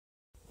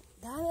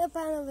Dámy a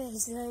pánové,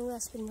 zdravím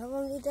vás pri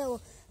novom videu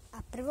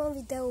a prvom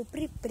videu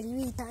pri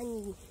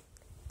privítaní.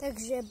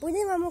 Takže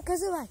budem vám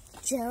ukazovať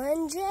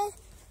challenge,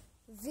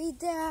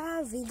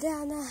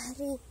 videá na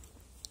hry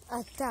a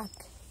tak.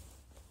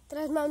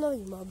 Teraz mám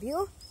nový mobil.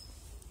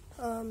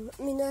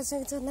 Minule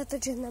som chcel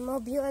natočiť na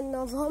mobile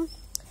novom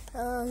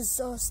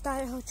zo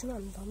starého, čo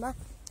mám doma.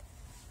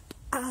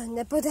 A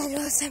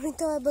nepodarilo sa mi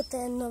to, lebo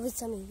ten nový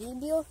sa mi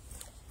vybil.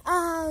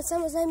 A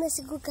samozrejme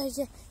si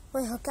kúkajte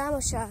mojho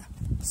kámoša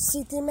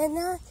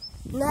Citymana.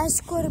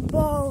 Najskôr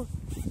bol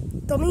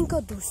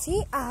Tominko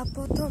Dusy a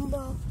potom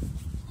bol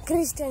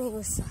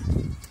Kristianiusa.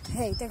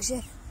 Hej,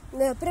 takže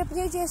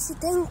prepnete si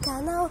ten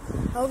kanál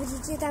a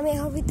uvidíte tam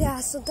jeho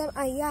videá. Som tam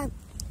aj ja.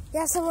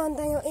 Ja som vám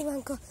Daniel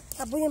Ivanko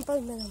a budem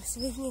pod menom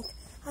Svidník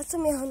a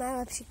som jeho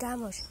najlepší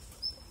kámoš.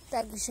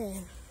 Takže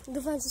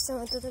dúfam, že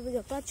sa vám toto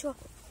video páčilo.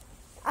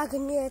 Ak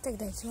nie, tak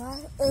dajte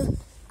like.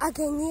 Ak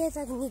nie,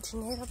 tak nič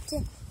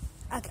nerobte.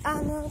 Ak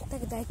áno,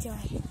 tak dajte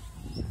like.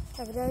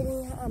 Tak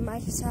dovidenia a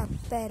majte sa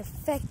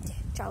perfektne.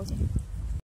 Čaute.